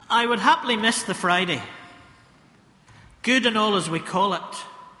I would happily miss the Friday. Good and all as we call it,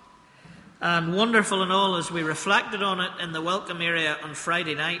 and wonderful and all as we reflected on it in the welcome area on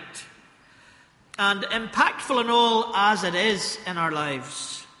Friday night, and impactful and all as it is in our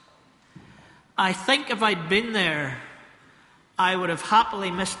lives. I think if I'd been there, I would have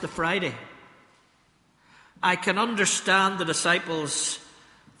happily missed the Friday. I can understand the disciples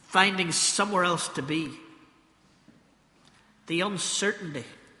finding somewhere else to be. The uncertainty,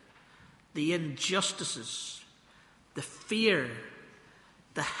 the injustices, the fear,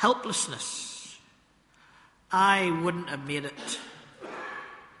 the helplessness. I wouldn't have made it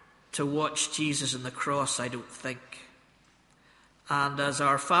to watch Jesus on the cross, I don't think. And as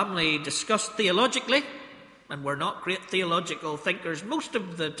our family discussed theologically, and we're not great theological thinkers most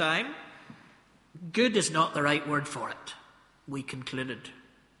of the time, good is not the right word for it, we concluded.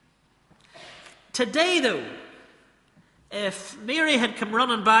 Today, though, if Mary had come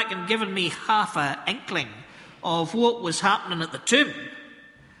running back and given me half an inkling of what was happening at the tomb,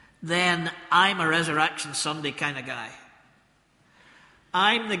 then I'm a Resurrection Sunday kind of guy.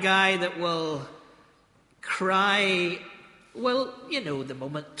 I'm the guy that will cry, well, you know the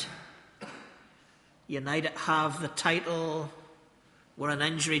moment. United have the title, we're in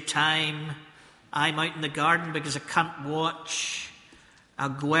injury time, I'm out in the garden because I can't watch,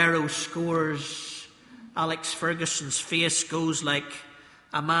 Aguero scores, Alex Ferguson's face goes like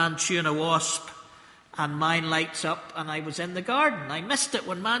a man chewing a wasp, and mine lights up, and I was in the garden. I missed it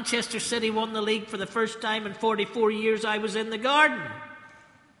when Manchester City won the league for the first time in 44 years. I was in the garden.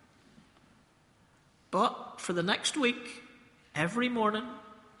 But for the next week, every morning,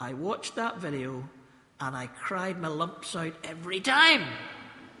 I watched that video, and I cried my lumps out every time.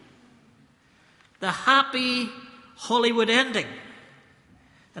 The happy Hollywood ending.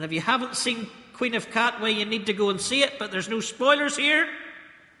 And if you haven't seen Queen of Katwe, you need to go and see it, but there's no spoilers here.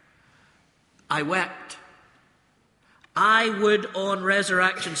 I wept. I would on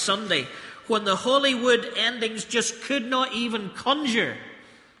Resurrection Sunday, when the Hollywood endings just could not even conjure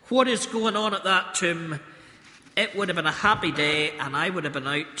what is going on at that tomb. It would have been a happy day, and I would have been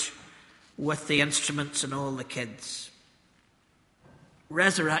out with the instruments and all the kids.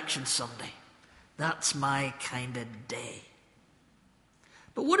 Resurrection Sunday. That's my kind of day.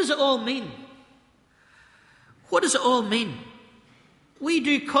 But what does it all mean? What does it all mean? We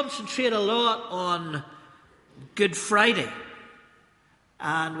do concentrate a lot on Good Friday,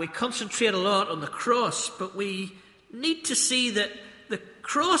 and we concentrate a lot on the cross, but we need to see that the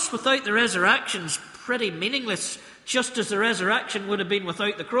cross without the resurrection is pretty meaningless, just as the resurrection would have been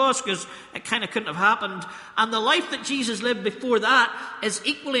without the cross, because it kind of couldn't have happened. And the life that Jesus lived before that is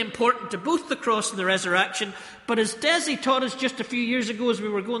equally important to both the cross and the resurrection. But as Desi taught us just a few years ago as we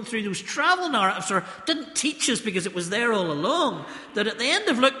were going through those travel narratives, or didn't teach us because it was there all along, that at the end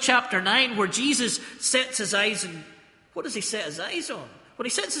of Luke chapter 9, where Jesus sets his eyes on, what does he set his eyes on? When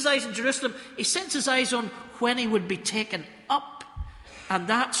he sets his eyes on Jerusalem, he sets his eyes on when he would be taken up. And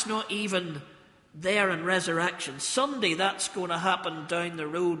that's not even there in Resurrection Sunday. That's going to happen down the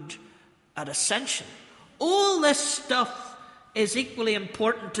road at Ascension. All this stuff is equally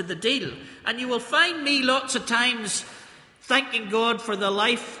important to the deal. And you will find me lots of times thanking God for the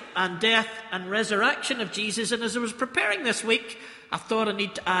life and death and resurrection of Jesus. And as I was preparing this week, I thought I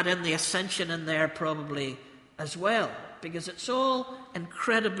need to add in the Ascension in there probably as well, because it's all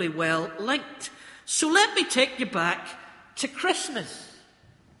incredibly well linked. So let me take you back to Christmas.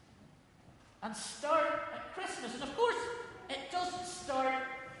 And start at Christmas. And of course, it doesn't start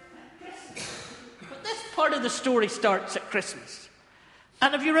at Christmas. But this part of the story starts at Christmas.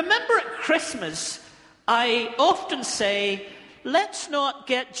 And if you remember at Christmas, I often say, let's not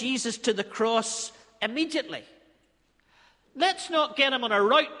get Jesus to the cross immediately. Let's not get him on a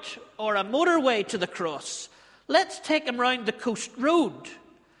route or a motorway to the cross. Let's take him round the coast road.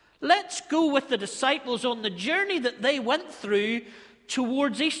 Let's go with the disciples on the journey that they went through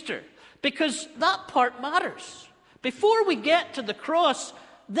towards Easter. Because that part matters. Before we get to the cross,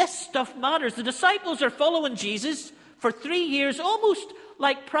 this stuff matters. The disciples are following Jesus for 3 years, almost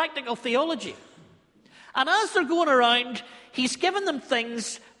like practical theology. And as they're going around, he's given them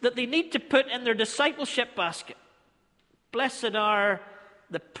things that they need to put in their discipleship basket. Blessed are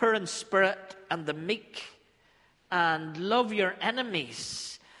the poor in spirit and the meek, and love your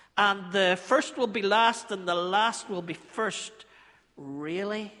enemies. And the first will be last, and the last will be first.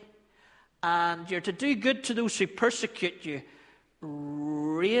 Really? And you're to do good to those who persecute you.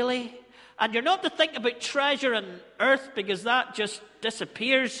 Really? And you're not to think about treasure on earth, because that just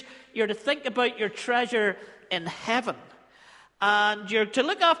disappears. You're to think about your treasure in heaven. And you're to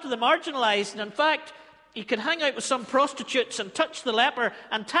look after the marginalized. And in fact, you could hang out with some prostitutes and touch the leper,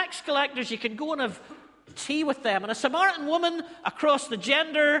 and tax collectors, you could go and have tea with them. And a Samaritan woman, across the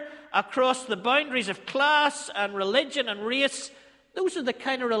gender, across the boundaries of class and religion and race, those are the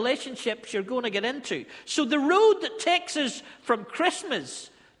kind of relationships you're going to get into. So the road that takes us from Christmas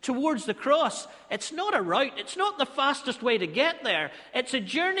towards the cross, it's not a route. It's not the fastest way to get there. It's a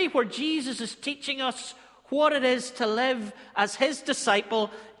journey where Jesus is teaching us what it is to live as his disciple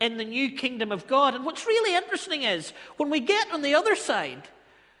in the new kingdom of God. And what's really interesting is when we get on the other side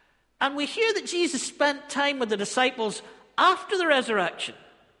and we hear that Jesus spent time with the disciples after the resurrection,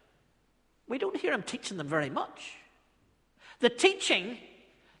 we don't hear him teaching them very much. The teaching,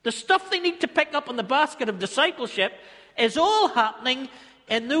 the stuff they need to pick up in the basket of discipleship, is all happening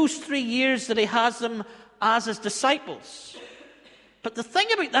in those 3 years that he has them as his disciples. But the thing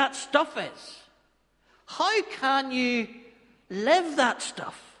about that stuff is, how can you live that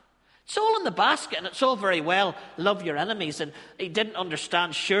stuff? It's all in the basket, and it's all very well, love your enemies. And he didn't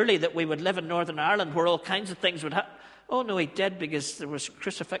understand, surely, that we would live in Northern Ireland where all kinds of things would happen. Oh, no, he did, because there was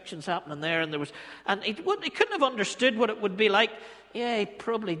crucifixions happening there, and he couldn't have understood what it would be like. Yeah, he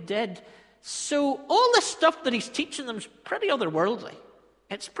probably did. So all this stuff that he's teaching them is pretty otherworldly.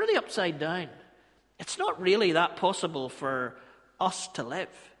 It's pretty upside down. It's not really that possible for us to live.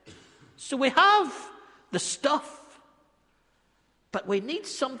 So we have the stuff, but we need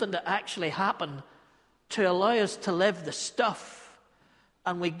something to actually happen to allow us to live the stuff.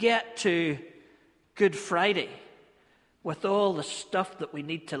 And we get to Good Friday with all the stuff that we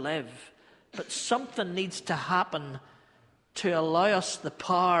need to live. But something needs to happen to allow us the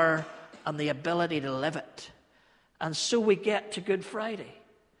power and the ability to live it. And so we get to Good Friday.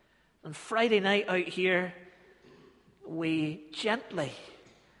 And Friday night out here, we gently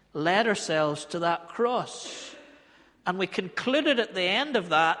led ourselves to that cross. And we concluded at the end of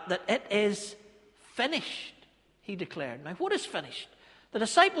that it is finished, he declared. Now, what is finished? The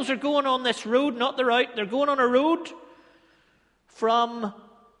disciples are going on this road, not the route. They're going on a road from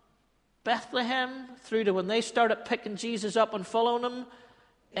Bethlehem through to when they started picking Jesus up and following him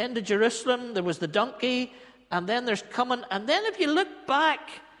into Jerusalem. There was the donkey, and then there's coming. And then if you look back,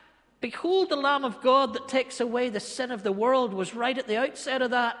 behold, the Lamb of God that takes away the sin of the world was right at the outset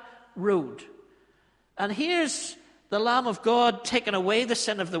of that road. And here's the Lamb of God taking away the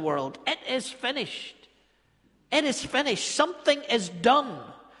sin of the world. It is finished. It is finished. Something is done.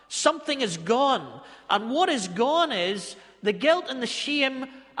 Something is gone. And what is gone is the guilt and the shame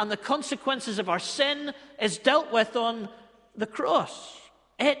and the consequences of our sin is dealt with on the cross.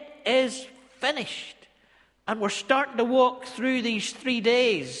 It is finished. And we're starting to walk through these 3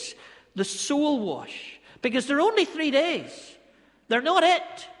 days, the soul wash, because they're only 3 days. They're not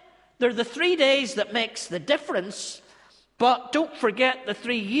it. They're the 3 days that makes the difference. But don't forget the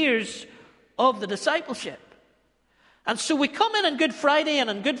 3 years of the discipleship. And so we come in on Good Friday, and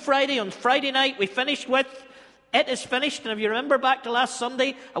on Good Friday, on Friday night, we finished with, it is finished. And if you remember back to last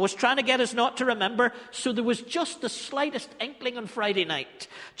Sunday, I was trying to get us not to remember. So there was just the slightest inkling on Friday night.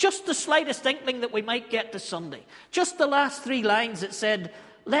 Just the slightest inkling that we might get to Sunday. Just the last 3 lines that said,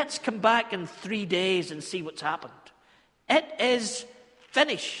 let's come back in 3 days and see what's happened. It is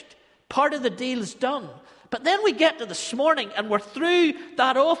finished. Part of the deal is done. But then we get to this morning, and we're through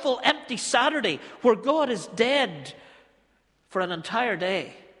that awful empty Saturday where God is dead for an entire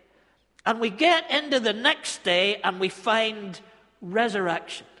day. And we get into the next day and we find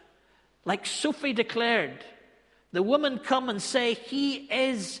resurrection. Like Sophie declared, the women come and say, he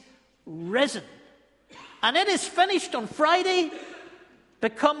is risen. And it is finished on Friday,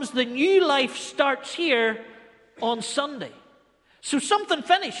 becomes the new life starts here on Sunday. So something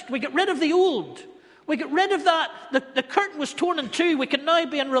finished. We get rid of the old. We get rid of that. The curtain was torn in two. We can now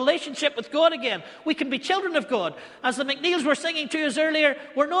be in relationship with God again. We can be children of God. As the McNeils were singing to us earlier,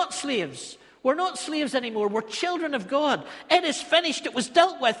 we're not slaves. We're not slaves anymore. We're children of God. It is finished. It was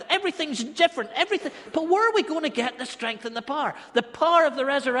dealt with. Everything's different. Everything. But where are we going to get the strength and the power? The power of the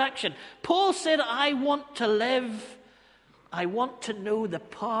resurrection. Paul said, I want to live. I want to know the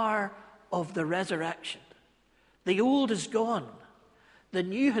power of the resurrection. The old is gone. The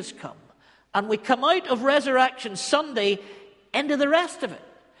new has come. And we come out of Resurrection Sunday into the rest of it.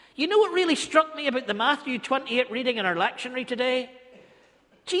 You know what really struck me about the Matthew 28 reading in our lectionary today?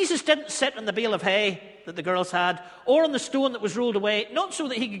 Jesus didn't sit on the bale of hay that the girls had, or on the stone that was rolled away, not so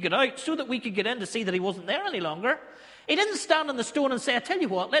that he could get out, so that we could get in to see that he wasn't there any longer. He didn't stand on the stone and say, I tell you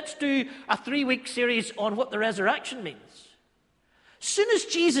what, let's do a 3-week series on what the resurrection means. As soon as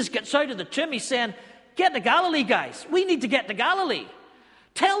Jesus gets out of the tomb, he's saying, get to Galilee, guys. We need to get to Galilee.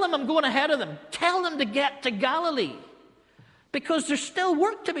 Tell them I'm going ahead of them. Tell them to get to Galilee. Because there's still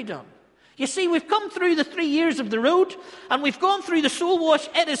work to be done. You see, we've come through the 3 years of the road, and we've gone through the soul wash.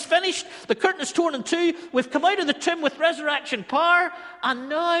 It is finished. The curtain is torn in two. We've come out of the tomb with resurrection power, and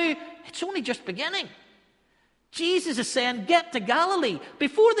now it's only just beginning. Jesus is saying, get to Galilee.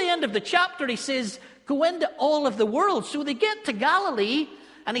 Before the end of the chapter, he says, go into all of the world. So they get to Galilee,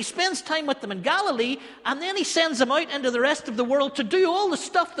 and he spends time with them in Galilee, and then he sends them out into the rest of the world to do all the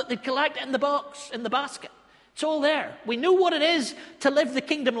stuff that they collect in the box, in the basket. It's all there. We know what it is to live the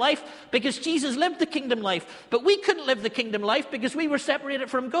kingdom life because Jesus lived the kingdom life. But we couldn't live the kingdom life because we were separated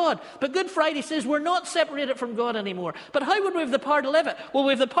from God. But Good Friday says we're not separated from God anymore. But how would we have the power to live it? Well,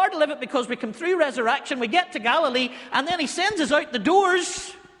 we have the power to live it because we come through resurrection, we get to Galilee, and then he sends us out the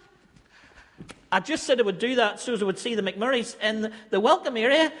doors. I just said I would do that so as I would see the McMurrays in the welcome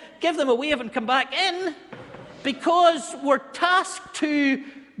area, give them a wave and come back in, because we're tasked to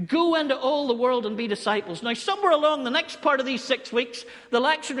go into all the world and be disciples. Now, somewhere along the next part of these 6 weeks, the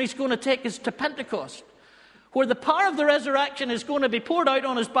lectionary is going to take us to Pentecost, where the power of the resurrection is going to be poured out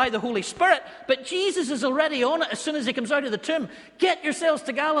on us by the Holy Spirit. But Jesus is already on it as soon as he comes out of the tomb. Get yourselves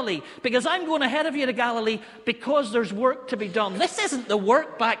to Galilee, because I'm going ahead of you to Galilee, because there's work to be done. This isn't the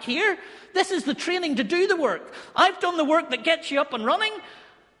work back here. This is the training to do the work. I've done the work that gets you up and running.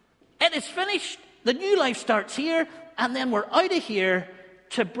 It is finished. The new life starts here, and then we're out of here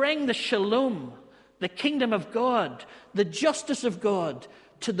to bring the shalom, the kingdom of God, the justice of God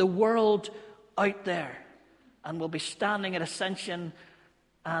to the world out there. And we'll be standing at Ascension,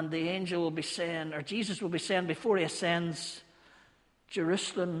 and the angel will be saying, or Jesus will be saying before he ascends,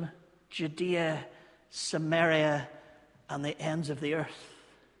 Jerusalem, Judea, Samaria, and the ends of the earth.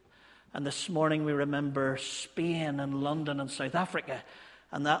 And this morning we remember Spain and London and South Africa,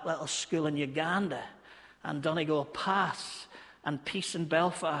 and that little school in Uganda, and Donegal Pass, and peace in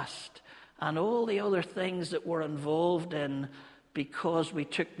Belfast, and all the other things that we're involved in because we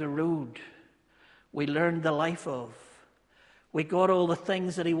took the road. We learned the life of. We got all the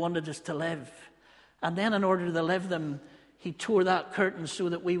things that he wanted us to live. And then in order to live them, he tore that curtain so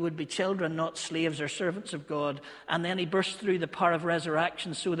that we would be children, not slaves or servants of God. And then he burst through the power of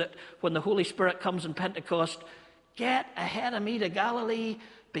resurrection so that when the Holy Spirit comes in Pentecost, get ahead of me to Galilee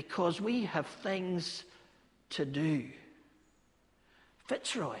because we have things to do.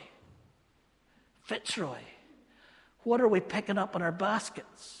 Fitzroy, what are we picking up in our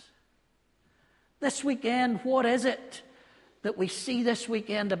baskets? This weekend, what is it that we see this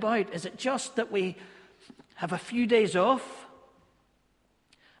weekend about? Is it just that we have a few days off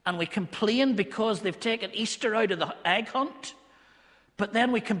and we complain because they've taken Easter out of the egg hunt, but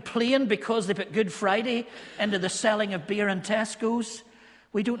then we complain because they put Good Friday into the selling of beer in Tesco's?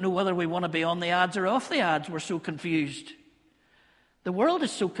 We don't know whether we want to be on the ads or off the ads. We're so confused. The world is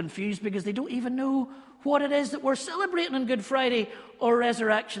so confused because they don't even know what it is that we're celebrating on Good Friday or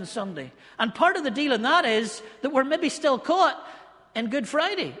Resurrection Sunday. And part of the deal in that is that we're maybe still caught in Good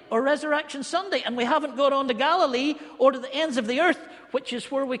Friday or Resurrection Sunday, and we haven't got on to Galilee or to the ends of the earth, which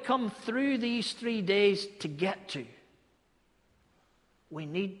is where we come through these 3 days to get to. We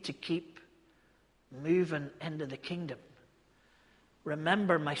need to keep moving into the kingdom.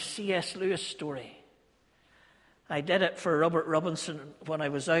 Remember my C.S. Lewis story. I did it for Robert Robinson when I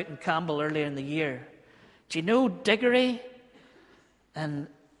was out in Campbell earlier in the year. Do you know Diggory? And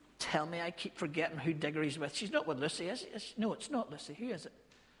tell me, I keep forgetting who Diggory's with. She's not with Lucy, is she? No, it's not Lucy. Who is it?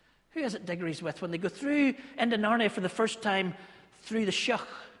 Who is it Diggory's with when they go through into Narnia for the first time through the Shach? I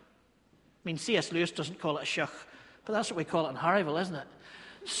mean, C.S. Lewis doesn't call it a Shach, but that's what we call it in Harryville, isn't it?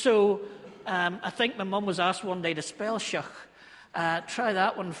 So I think my mum was asked one day to spell Shach. Try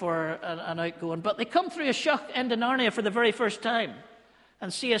that one for an outgoing. But they come through a Shach into Narnia for the very first time.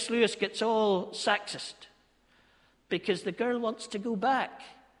 And C.S. Lewis gets all sexist because the girl wants to go back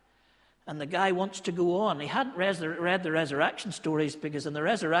and the guy wants to go on. He hadn't read the resurrection stories because in the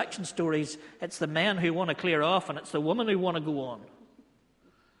resurrection stories, it's the men who want to clear off and it's the women who want to go on.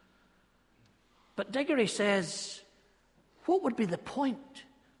 But Diggory says, what would be the point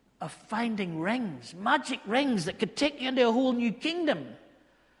of finding rings, magic rings that could take you into a whole new kingdom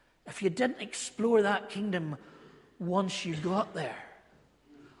if you didn't explore that kingdom once you got there?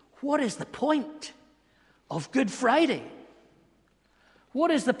 What is the point of Good Friday? What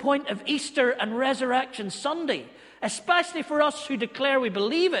is the point of Easter and Resurrection Sunday, especially for us who declare we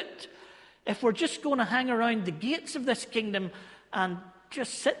believe it, if we're just going to hang around the gates of this kingdom and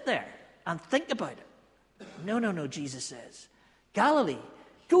just sit there and think about it? No, Jesus says. Galilee.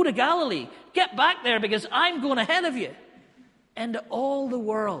 Go to Galilee. Get back there because I'm going ahead of you into all the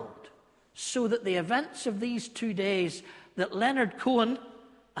world so that the events of these 2 days that Leonard Cohen,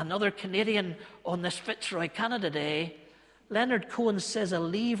 another Canadian on this Fitzroy Canada Day, Leonard Cohen says a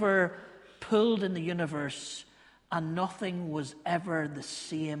lever pulled in the universe, and nothing was ever the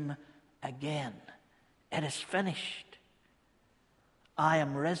same again. It is finished. I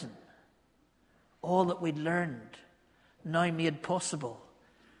am risen. All that we'd learned, now made possible.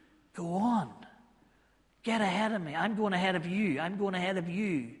 Go on. Get ahead of me. I'm going ahead of you. I'm going ahead of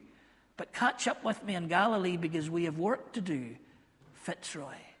you. But catch up with me in Galilee, because we have work to do,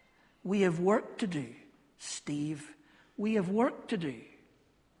 Fitzroy. We have work to do, Steve. We have work to do.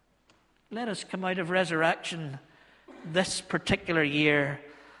 Let us come out of resurrection this particular year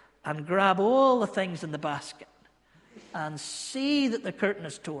and grab all the things in the basket and see that the curtain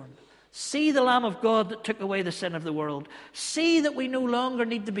is torn. See the Lamb of God that took away the sin of the world. See that we no longer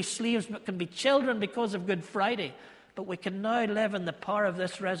need to be slaves but can be children because of Good Friday. But we can now live in the power of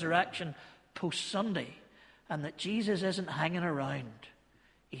this resurrection post-Sunday. And that Jesus isn't hanging around.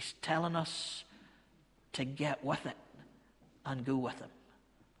 He's telling us to get with it and go with him.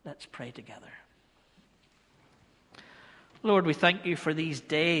 Let's pray together. Lord, we thank you for these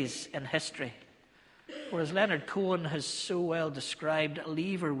days in history, where, as Leonard Cohen has so well described, a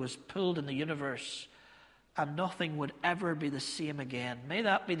lever was pulled in the universe and nothing would ever be the same again. May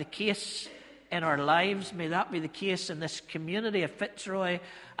that be the case in our lives. May that be the case in this community of Fitzroy.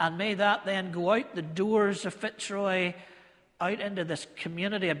 And may that then go out the doors of Fitzroy, out into this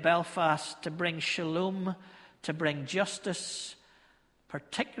community of Belfast, to bring shalom, to bring justice,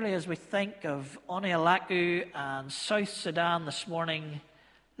 particularly as we think of Onialaku and South Sudan this morning.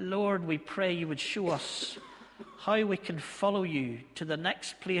 Lord, we pray you would show us how we can follow you to the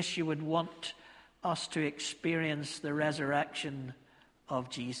next place you would want us to experience the resurrection of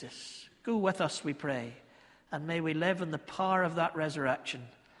Jesus. Go with us, we pray, and may we live in the power of that resurrection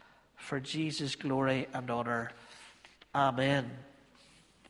for Jesus' glory and honor. Amen.